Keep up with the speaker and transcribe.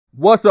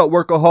What's up,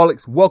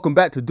 workaholics? Welcome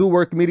back to Do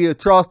Work Media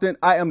Charleston.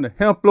 I am the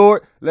Hemp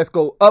Lord. Let's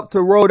go up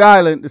to Rhode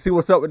Island to see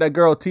what's up with that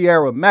girl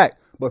Tiara Mack.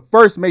 But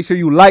first, make sure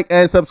you like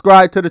and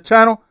subscribe to the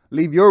channel.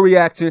 Leave your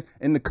reaction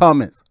in the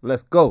comments.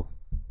 Let's go.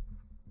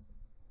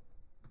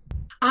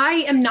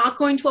 I am not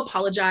going to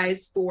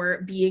apologize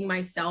for being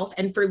myself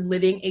and for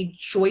living a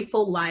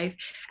joyful life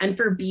and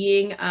for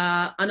being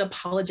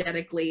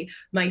unapologetically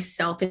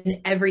myself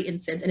in every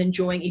instance and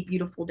enjoying a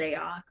beautiful day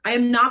off. I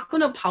am not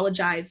going to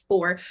apologize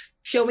for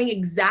showing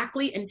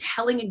exactly and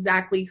telling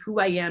exactly who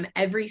I am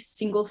every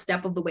single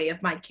step of the way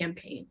of my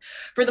campaign.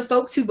 For the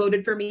folks who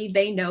voted for me,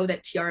 they know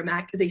that Tiara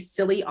Mack is a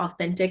silly,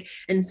 authentic,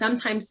 and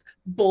sometimes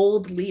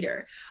bold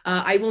leader.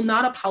 I will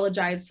not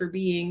apologize for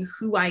being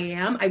who I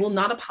am. I will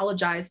not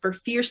apologize for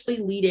fiercely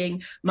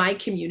leading my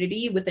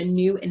community with a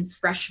new and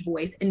fresh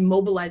voice and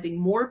mobilizing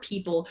more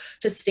people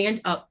to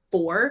stand up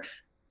for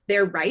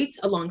their rights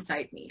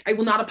alongside me. I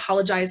will not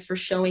apologize for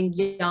showing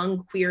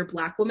young queer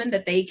Black women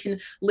that they can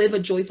live a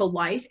joyful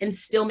life and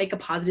still make a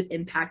positive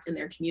impact in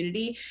their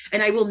community.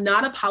 And I will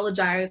not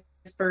apologize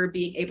for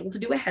being able to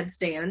do a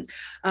headstand.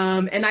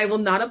 And I will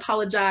not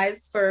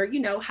apologize for,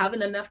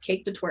 having enough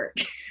cake to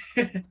twerk.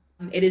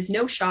 It is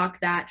no shock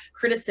that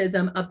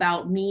criticism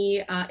about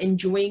me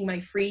enjoying my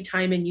free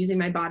time and using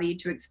my body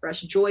to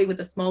express joy with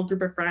a small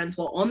group of friends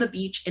while on the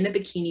beach in a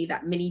bikini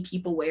that many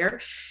people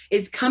wear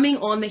is coming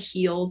on the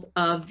heels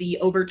of the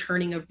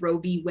overturning of Roe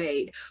v.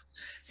 Wade.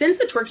 Since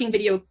the twerking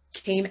video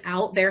came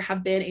out, there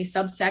have been a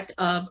subsect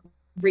of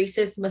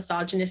racist,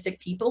 misogynistic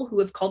people who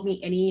have called me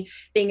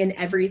anything and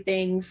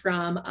everything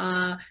from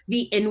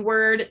the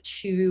N-word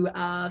to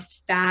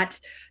fat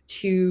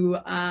to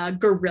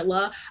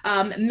gorilla.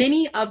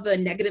 Many of the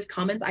negative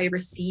comments I have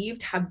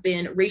received have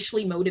been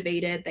racially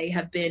motivated. They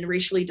have been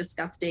racially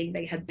disgusting.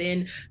 They have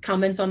been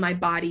comments on my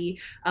body.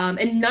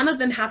 And none of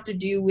them have to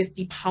do with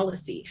the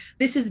policy.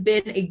 This has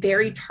been a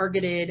very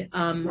targeted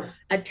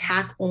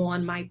attack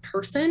on my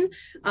person.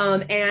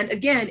 And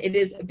again, it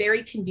is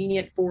very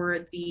convenient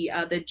for the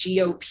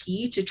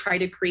GOP to try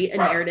to create a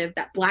narrative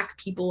that Black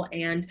people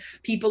and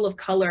people of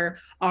color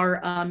are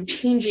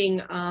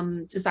changing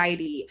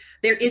society.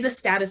 There is a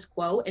status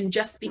quo, and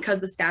just because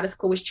the status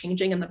quo is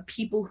changing and the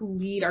people who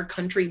lead our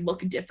country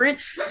look different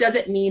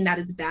doesn't mean that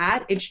is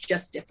bad. It's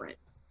just different.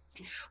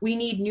 We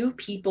need new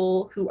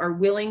people who are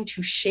willing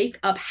to shake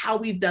up how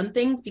we've done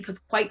things, because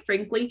quite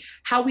frankly,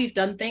 how we've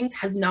done things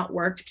has not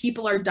worked.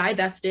 People are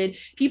divested.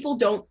 People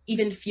don't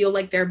even feel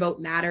like their vote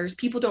matters.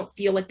 People don't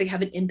feel like they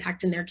have an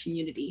impact in their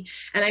community.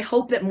 And I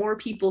hope that more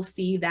people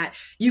see that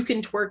you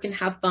can twerk and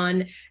have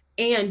fun,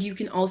 and you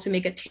can also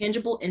make a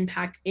tangible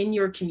impact in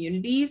your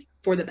communities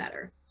for the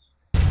better.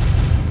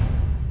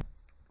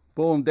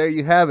 Boom, there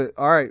you have it.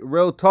 All right,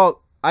 real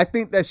talk. I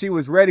think that she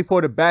was ready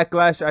for the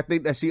backlash. I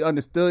think that she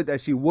understood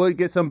that she would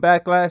get some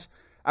backlash.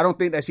 I don't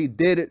think that she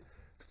did it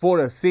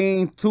for the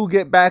scene to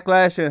get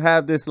backlash and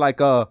have this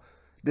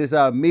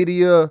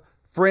media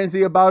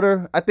frenzy about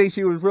her. I think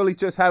she was really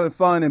just having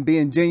fun and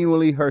being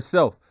genuinely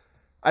herself.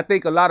 I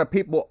think a lot of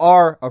people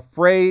are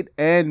afraid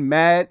and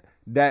mad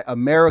that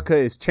America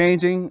is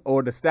changing,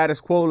 or the status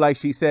quo, like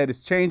she said,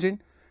 is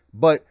changing.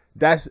 But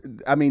that's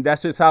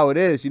just how it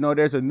is.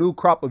 There's a new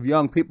crop of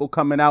young people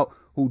coming out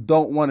who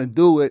don't want to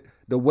do it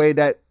the way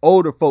that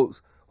older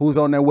folks who's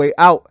on their way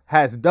out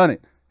has done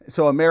it.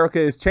 So America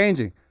is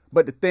changing.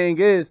 But the thing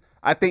is,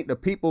 I think the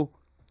people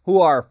who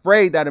are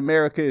afraid that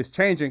America is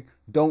changing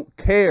don't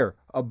care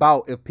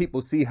about if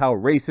people see how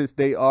racist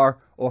they are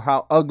or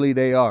how ugly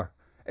they are.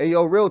 And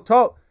real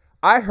talk,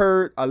 I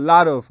heard a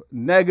lot of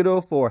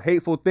negative or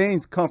hateful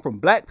things come from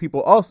Black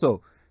people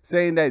also,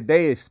 saying that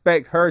they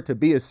expect her to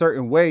be a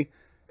certain way.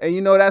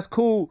 And that's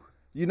cool,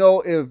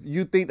 if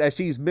you think that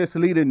she's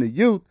misleading the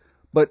youth,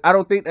 but I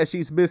don't think that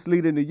she's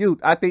misleading the youth.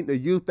 I think the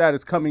youth that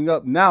is coming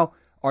up now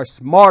are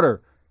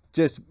smarter,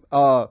 just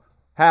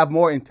have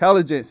more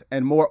intelligence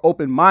and more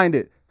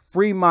open-minded,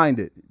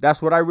 free-minded.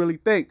 That's what I really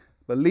think.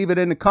 But leave it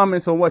in the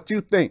comments on what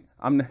you think.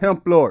 I'm the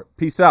Hemp Lord.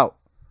 Peace out.